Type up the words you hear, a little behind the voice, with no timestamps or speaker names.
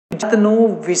નો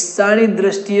વિસ્તારની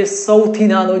દ્રષ્ટિએ સૌથી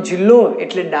નાનો જિલ્લો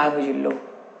એટલે ડાંગ જિલ્લો.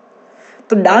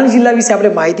 તો ડાંગ જિલ્લા વિશે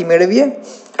આપણે માહિતી મેળવીએ.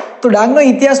 તો ડાંગનો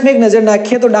ઇતિહાસમાં એક નજર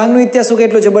નાખીએ તો ડાંગનો ઇતિહાસ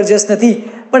એટલો જબરજસ્ત નથી,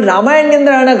 પણ રામાયણની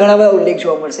અંદર આના ઘણા બધા ઉલ્લેખ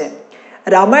જોવા મળશે.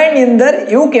 રામાયણની અંદર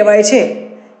એવું કહેવાય છે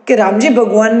કે રામજી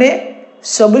ભગવાનને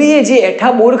સબરીએ જે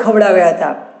એઠા બોર ખવડાવ્યા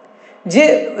હતા, જે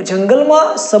જંગલમાં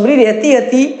સબરી રહેતી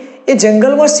હતી, એ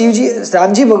જંગલમાં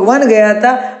રામજી ભગવાન ગયા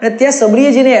હતા અને ત્યાં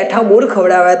સબરીએ જેને એઠા બોર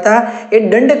ખવડાવ્યા હતા એ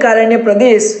દંડકારણ્ય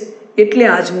પ્રદેશ એટલે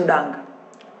આજનું ડાંગ.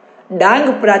 ડાંગ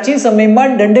પ્રાચીન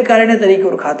સમયમાં દંડકારણ્ય તરીકે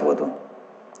ઓળખાતું હતું.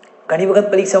 ઘણી વખત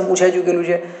પરીક્ષામાં પૂછાઈ ચૂકેલું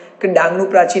છે કે ડાંગનું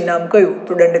પ્રાચીન નામ કયું?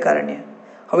 તો દંડકારણ્ય.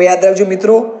 હવે યાદ રાખજો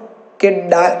મિત્રો કે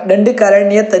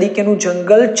દંડકારણ્ય તરીકેનું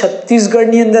જંગલ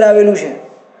છત્તીસગઢની અંદર આવેલું છે,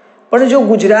 પણ જો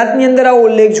ગુજરાતની અંદર આ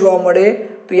ઉલ્લેખ જોવા મળે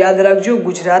તો યાદ રાખજો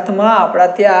ગુજરાતમાં આપણા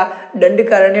ત્યાં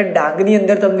દંડકારણ્ય ડાંગની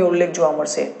અંદર તમને ઉલ્લેખ જોવા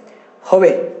મળશે.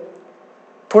 હવે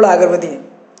થોડા આગળ વધીએ.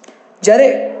 જ્યારે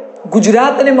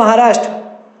ગુજરાત અને મહારાષ્ટ્ર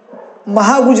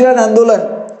મહાગુજરાત આંદોલન,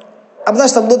 આ બધા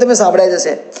શબ્દો તમે સાંભળ્યા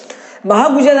જશે.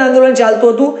 મહાગુજરાત આંદોલન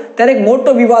ચાલતું હતું ત્યારે એક મોટો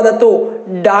વિવાદ હતો,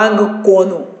 ડાંગ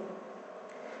કોનું.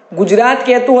 ગુજરાત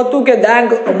કહેતું હતું કે ડાંગ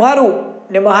અમારું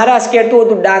ને મહારાષ્ટ્ર કહેતું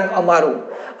હતું ડાંગ અમારું.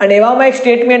 અને એવામાં એક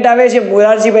સ્ટેટમેન્ટ આવે છે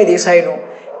મોરારજીભાઈ દેસાઈનું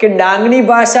કે ડાંગની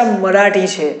ભાષા મરાઠી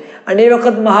છે. અને એ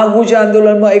વખત મહાગુજરાત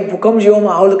આંદોલનમાં એક ભૂકંપ જેવો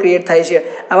માહોલ ક્રિએટ થાય છે.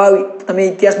 આવા તમને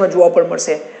ઇતિહાસમાં જોવા પણ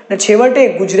મળશે. અને છેવટે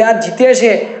ગુજરાત જીતે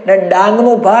છે અને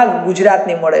ડાંગનો ભાગ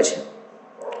ગુજરાતને મળે છે.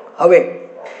 હવે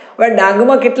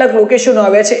ડાંગમાં કેટલાક લોકેશનો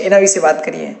આવ્યા છે એના વિશે વાત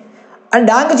કરીએ. આ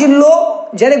ડાંગ જિલ્લો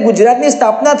જ્યારે ગુજરાતની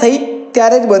સ્થાપના થઈ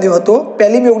ત્યારે જ બન્યો હતો,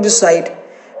 1 મે 1960.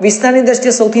 વિસ્તારની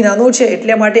દ્રષ્ટિએ સૌથી નાનો છે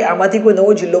એટલે માટે આમાંથી કોઈ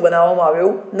નવો જિલ્લો બનાવવામાં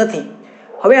આવ્યો નથી.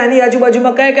 હવે આની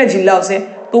આજુબાજુમાં કયા કયા જિલ્લા આવશે?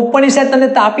 તો ઉપરની સાઈડ તમને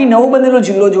તાપી નવો બનેલો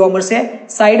જિલ્લો જોવા મળશે,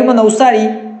 સાઈડમાં નવસારી,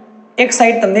 એક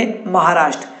સાઈડ તમને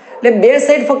મહારાષ્ટ્ર. એટલે બે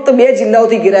સાઈડ ફક્ત 2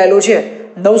 જિલ્લાઓથી ઘેરાયેલો છે,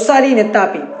 નવસારી ને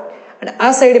તાપી. અને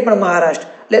આ સાઈડ પણ મહારાષ્ટ્ર.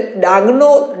 એટલે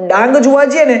ડાંગ જોવા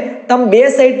જઈએ ને તમે 2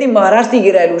 સાઈડથી મહારાષ્ટ્રથી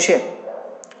ઘેરાયેલું છે.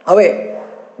 હવે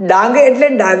ડાંગ એટલે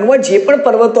ડાંગમાં જે પણ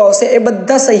પર્વતો આવશે એ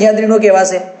બધા સહ્યાદ્રીનો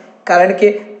કહેવાશે, કારણ કે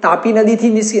તાપી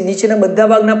નદીથી નીચેના બધા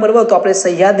ભાગના પર્વતો આપણે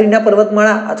સહ્યાદ્રીના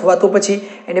પર્વતમાળા અથવા તો પછી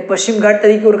એને પશ્ચિમ ઘાટ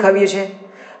તરીકે ઓળખાવીએ છીએ.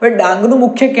 હવે ડાંગનું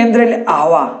મુખ્ય કેન્દ્ર એટલે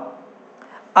આહવા.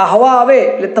 આહવા આવે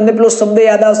એટલે તમને પેલો શબ્દ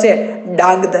યાદ આવશે,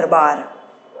 ડાંગ દરબાર.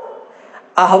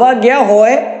 આહવા ગયા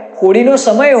હોય, હોળીનો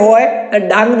સમય હોય,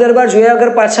 ડાંગ દરબાર જોયા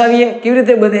વગર પાછા આવીએ કેવી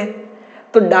રીતે બને?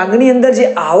 તો ડાંગની અંદર જે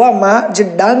આહવામાં જે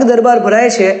ડાંગ દરબાર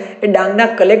ભરાય છે એ ડાંગના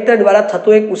કલેક્ટર દ્વારા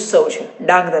થતો એક ઉત્સવ છે,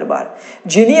 ડાંગ દરબાર,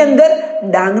 જેની અંદર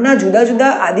ડાંગના જુદા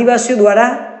જુદા આદિવાસીઓ દ્વારા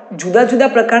જુદા જુદા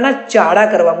પ્રકારના ચાળા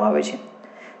કરવામાં આવે છે.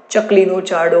 ચકલીનો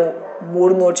ચાળો,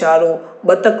 મોરનો ચાળો,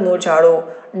 બતકનો ચાળો,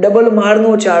 ડબલ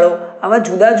માળનો ચાળો, આવા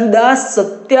જુદા જુદા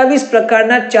 27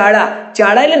 પ્રકારના ચાળા.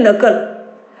 ચાળા એટલે નકલ.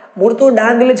 મૂળ તો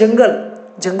ડાંગ એટલે જંગલ,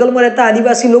 જંગલમાં રહેતા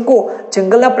આદિવાસી લોકો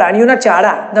જંગલના પ્રાણીઓના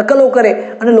ચાળા નકલો કરે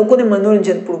અને લોકોને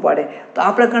મનોરંજન પૂરું પાડે. તો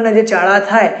આ પ્રકારના જે ચાળા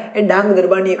થાય એ ડાંગ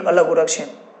દરબારની એક અલગ ઓળખ છે.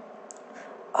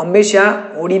 હંમેશા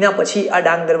હોળીના પછી આ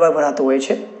ડાંગ દરબાર ભરાતો હોય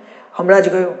છે, હમણાં જ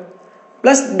ગયો.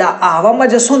 પ્લસ આહવામાં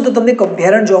જશો ને તો તમને એક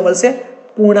અભયારણ્ય જોવા મળશે,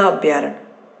 પૂર્ણા અભયારણ્ય.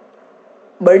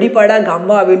 બરડીપાડા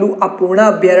ગામમાં આવેલું આ પૂર્ણા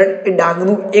અભયારણ્ય એ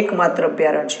ડાંગનું એકમાત્ર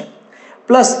અભયારણ્ય છે.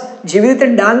 પ્લસ જેવી રીતે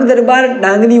ડાંગ દરબાર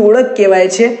ડાંગની ઓળખ કહેવાય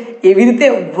છે, એવી રીતે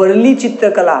વરલી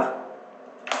ચિત્રકલા,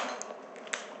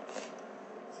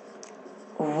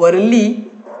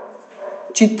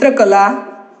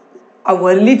 આ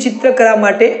વરલી ચિત્રકલા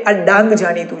માટે આ ડાંગ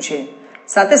જાણીતું છે.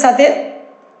 સાથે સાથે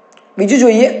બીજું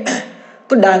જોઈએ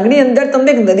તો ડાંગની અંદર તમને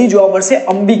એક નદી જોવા મળશે,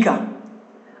 અંબિકા.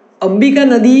 અંબિકા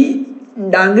નદી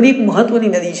ડાંગની એક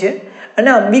મહત્વની નદી છે અને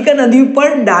અંબિકા નદી ઉપર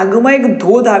ડાંગમાં એક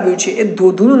ધોધ આવ્યો છે. એ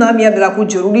ધોધનું નામ યાદ રાખવું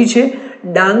જરૂરી છે.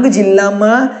 ડાંગ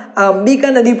જિલ્લામાં આ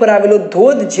અંબિકા નદી પર આવેલો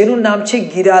ધોધ જેનું નામ છે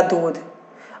ગીરા ધોધ.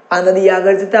 આ નદી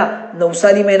આગળ જતા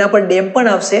નવસારીમાં એના પર ડેમ પણ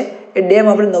આવશે, એ ડેમ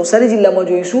આપણે નવસારી જિલ્લામાં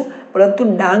જોઈશું. પરંતુ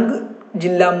ડાંગ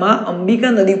જિલ્લામાં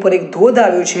અંબિકા નદી પર એક ધોધ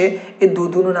આવ્યો છે, એ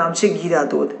ધોધનું નામ છે ગીરા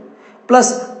ધોધ. પ્લસ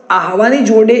આહવાની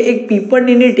જોડે એક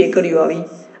પીપળની ટેકરીઓ આવી.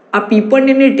 આ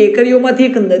પીપળની ટેકરીઓમાંથી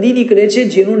એક નદી નીકળે છે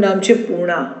જેનું નામ છે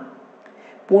પૂર્ણા.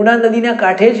 પૂર્ણા નદીના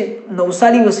કાંઠે જ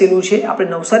નવસારી વસેલું છે,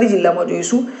 આપણે નવસારી જિલ્લામાં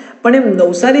જોઈશું. પણ એમ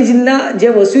નવસારી જિલ્લા જે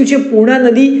વસ્યું છે, પૂર્ણા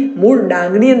નદી મૂળ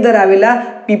ડાંગની અંદર આવેલા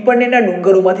પીપળના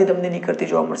ડુંગરોમાંથી તમને નીકળતી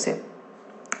જોવા મળશે.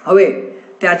 હવે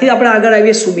ત્યાંથી આપણે આગળ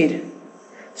આવીએ સુબીર.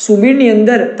 સુબીરની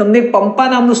અંદર તમને પંપા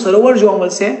નામનું સરોવર જોવા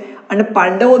મળશે અને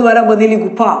પાંડવો દ્વારા બનેલી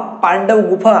ગુફા, પાંડવ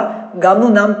ગુફા,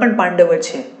 ગામનું નામ પણ પાંડવ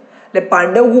છે. એટલે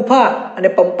પાંડવ ગુફા અને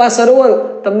પંપા સરોવર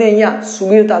તમને અહીંયા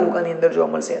સુબીર તાલુકાની અંદર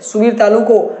જોવા મળશે. સુબીર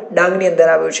તાલુકો ડાંગની અંદર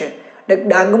આવ્યો છે. એટલે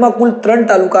ડાંગમાં કુલ 3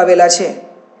 તાલુકા આવેલા છે.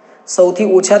 સૌથી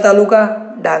ઓછા તાલુકા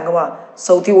ડાંગમાં,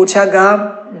 સૌથી ઓછા ગામ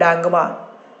ડાંગમાં,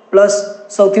 પ્લસ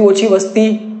સૌથી ઓછી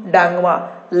વસ્તી ડાંગમાં.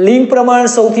 લિંગ પ્રમાણ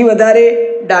સૌથી વધારે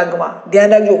ડાંગમાં.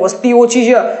 ધ્યાન રાખજો, વસ્તી ઓછી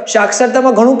છે,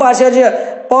 સાક્ષરતામાં ઘણું પાછળ છે,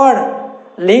 પણ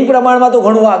લિંગ પ્રમાણમાં તો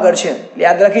ઘણું આગળ છે.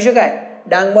 યાદ રાખી શકાય,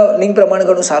 ડાંગમાં લિંગ પ્રમાણ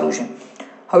ઘણું સારું છે.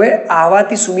 હવે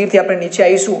આવાથી સુબીરથી આપણે નીચે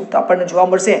આવીશું તો આપણને જોવા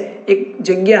મળશે એક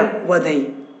જગ્યા વધઈ.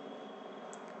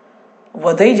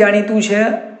 વધઈ જાણીતું છે.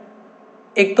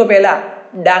 એક તો પહેલા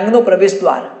ડાંગનો પ્રવેશ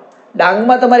દ્વાર.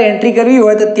 ડાંગમાં તમારે એન્ટ્રી કરવી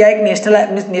હોય તો ત્યાં એક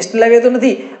નેશનલ હાઈવે તો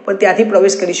નથી, પણ ત્યાંથી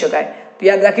પ્રવેશ કરી શકાય. તો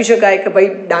યાદ રાખી શકાય કે ભાઈ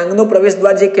ડાંગનો પ્રવેશ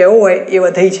દ્વાર જે કહેવો હોય એ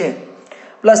વધઈ છે.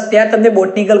 પ્લસ ત્યાં તમને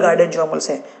બોટનિકલ ગાર્ડન જોવા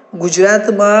મળશે.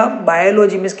 ગુજરાતમાં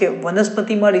બાયોલોજી મીન્સ કે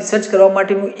વનસ્પતિમાં રિસર્ચ કરવા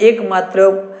માટેનું એકમાત્ર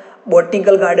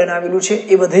બોટનિકલ ગાર્ડન આવેલું છે,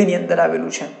 એ વધઈની અંદર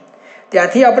આવેલું છે.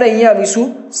 ત્યાંથી આપણે અહીંયા આવીશું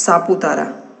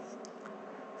સાપુતારા.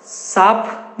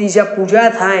 સાપની જ્યાં પૂજા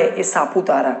થાય એ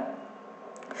સાપુતારા.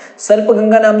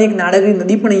 સર્પગંગા નામની એક નાળગરી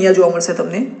નદી પણ અહીંયા જોવા મળશે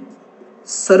તમને,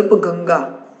 સર્પગંગા.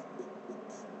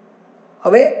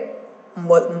 હવે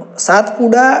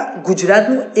સાતપુડા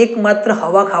ગુજરાતનું એકમાત્ર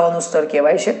હવા ખાવાનું સ્થળ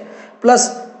કહેવાય છે. પ્લસ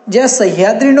જ્યાં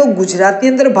સહ્યાદ્રીનો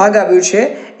ગુજરાતની અંદર ભાગ આવ્યો છે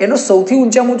એનો સૌથી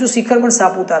ઊંચામાં ઊંચું શિખર પણ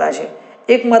સાપુતારા છે.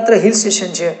 એકમાત્ર હિલ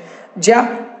સ્ટેશન છે જ્યાં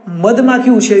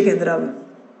મધમાખી ઉછેર કેન્દ્ર આવ્યું.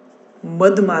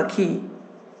 મધમાખી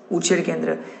ઉછેર કેન્દ્ર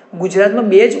ગુજરાતમાં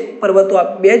બે જ પર્વતો,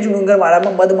 બે જ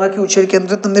ડુંગરવાળામાં મધમાખી ઉછેર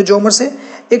કેન્દ્ર તમને જોવા મળશે.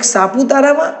 એક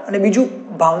સાપુતારામાં અને બીજું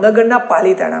ભાવનગરના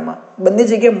પાલીતાણામાં. બંને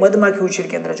જગ્યાએ મધમાખી ઉછેર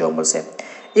કેન્દ્ર જોવા મળશે.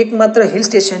 એકમાત્ર હિલ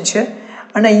સ્ટેશન છે.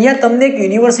 અને અહીંયા તમને એક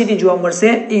યુનિવર્સિટી જોવા મળશે.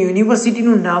 એ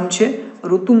યુનિવર્સિટીનું નામ છે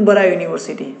ઋતુંબરા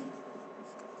યુનિવર્સિટી.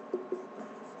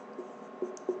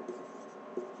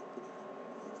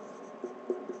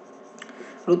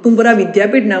 ઋતુંબરા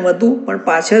વિદ્યાપીઠ નામ હતું, પણ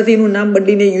પાછળથી એનું નામ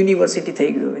બદલીને યુનિવર્સિટી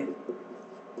થઈ ગયું. હવે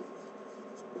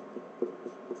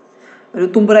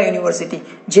ઋતુંબરા યુનિવર્સિટી,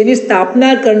 જેની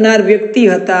સ્થાપના કરનાર વ્યક્તિ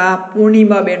હતા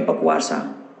પૂર્ણિમાબેન પકવાસા.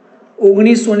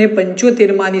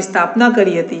 1975 ની સ્થાપના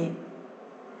કરી હતી.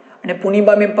 અને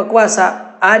પૂર્ણિમાબેન પકવાસા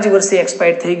આ જ વર્ષે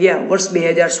એક્સપાયર થઈ ગયા, વર્ષ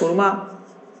 2016માં.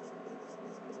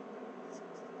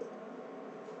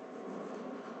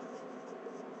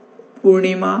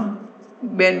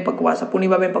 પૂર્ણિમાબેન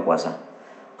પકવાસા.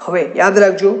 હવે યાદ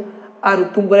રાખજો, આ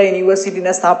ઋતુંબરા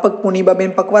યુનિવર્સિટીના સ્થાપક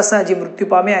પૂર્ણિમાબેન પકવાસા જે મૃત્યુ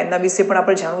પામ્યા, એના વિશે પણ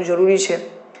આપણે જાણવું જરૂરી છે.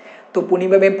 તો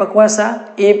પૂર્ણિમાબેન પકવાસા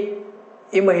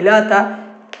એ મહિલા હતા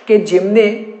કે જેમને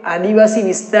આદિવાસી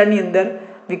વિસ્તારની અંદર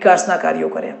વિકાસના કાર્યો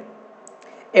કર્યા.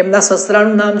 એમના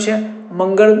સસરાનું નામ છે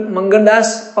મંગળદાસ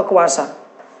પકવાસા,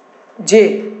 જે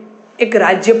એક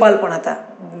રાજ્યપાલ પણ હતા.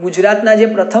 ગુજરાતના જે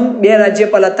પ્રથમ 2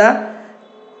 રાજ્યપાલ હતા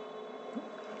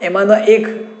એમાંના એક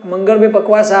મંગળભાઈ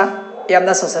પકવાસા એ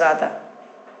એમના સસરા હતા.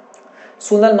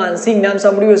 સોનલ માનસિંહ નામ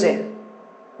સાંભળ્યું છે,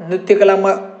 નૃત્ય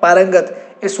કલામાં પારંગત.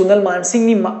 એ સોનલ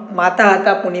માનસિંહની માતા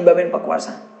હતા પૂર્ણિમાબેન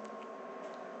પકવાસા.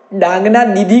 ડાંગના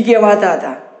દીદી કહેવાતા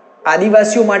હતા.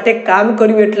 આદિવાસીઓ માટે કામ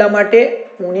કર્યું એટલા માટે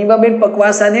પૂર્ણિમાબેન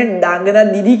પકવાસાને ડાંગના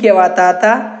દીદી કહેવાતા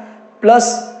હતા. પ્લસ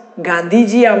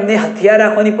ગાંધીજીએ અમને હથિયાર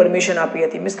રાખવાની પરમિશન આપી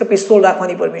હતી, મીન્સ કે પિસ્તોલ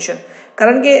રાખવાની પરમિશન.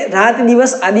 કારણ કે રાત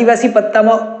દિવસ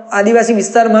આદિવાસી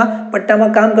વિસ્તારમાં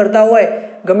પટ્ટામાં કામ કરતા હોય,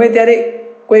 ગમે ત્યારે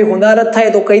કોઈ હોનારત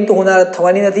થાય તો કંઈ તો હોનારત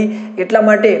થવાની નથી. એટલા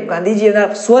માટે ગાંધીજી એના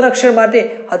સ્વરક્ષણ માટે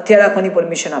હથિયાર રાખવાની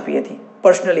પરમિશન આપી હતી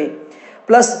પર્સનલી.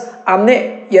 પ્લસ આમને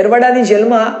યરવાડાની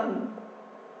જેલમાં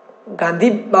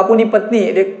ગાંધી બાપુની પત્ની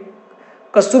એટલે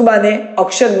કસ્તુરબાને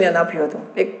અક્ષર જ્ઞાન આપ્યું હતું.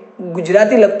 એક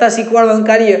ગુજરાતી લખતા શીખવાડવાનું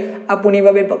કાર્ય આ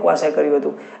પૂર્ણિમાબેન પકવાસાએ કર્યું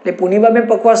હતું. એટલે પૂર્ણિમાબેન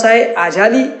પકવાસાએ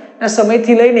આઝાદીના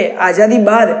સમયથી લઈને આઝાદી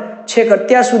બાદ છેક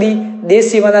અત્યાર સુધી દેશ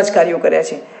સેવાના જ કાર્યો કર્યા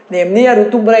છે. ને એમને આ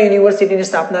ઋતુંબરા યુનિવર્સિટીની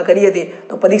સ્થાપના કરી હતી.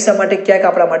 તો પરીક્ષા માટે ક્યાંક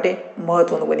આપણા માટે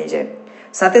મહત્વનું બની જાય.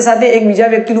 સાથે સાથે એક બીજા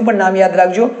વ્યક્તિનું પણ નામ યાદ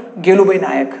રાખજો, ગેલુભાઈ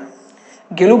નાયક.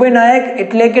 ગેલુભાઈ નાયક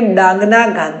એટલે કે ડાંગના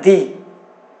ગાંધી.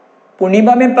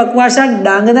 પૂર્ણિમાબેન પકવાસા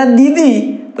ડાંગના દીદી,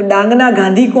 તો ડાંગના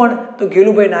ગાંધી કોણ? તો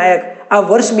ગેલુભાઈ નાયક. આ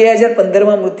વર્ષ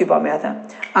 2015માં મૃત્યુ પામ્યા હતા.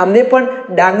 આમને પણ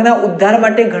ડાંગના ઉદ્ધાર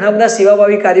માટે ઘણા બધા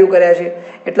સેવાભાવી કાર્યો કર્યા છે.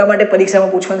 એટલા માટે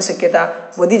પરીક્ષામાં પૂછવાની શક્યતા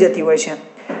વધી જતી હોય છે.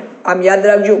 આમ યાદ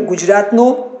રાખજો, ગુજરાતનો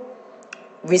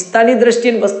વિસ્તારની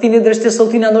દ્રષ્ટિએ વસ્તીની દ્રષ્ટિએ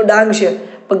સૌથી નાનો ડાંગ છે,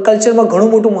 પણ કલ્ચરમાં ઘણું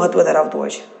મોટું મહત્વ ધરાવતું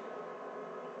હોય છે.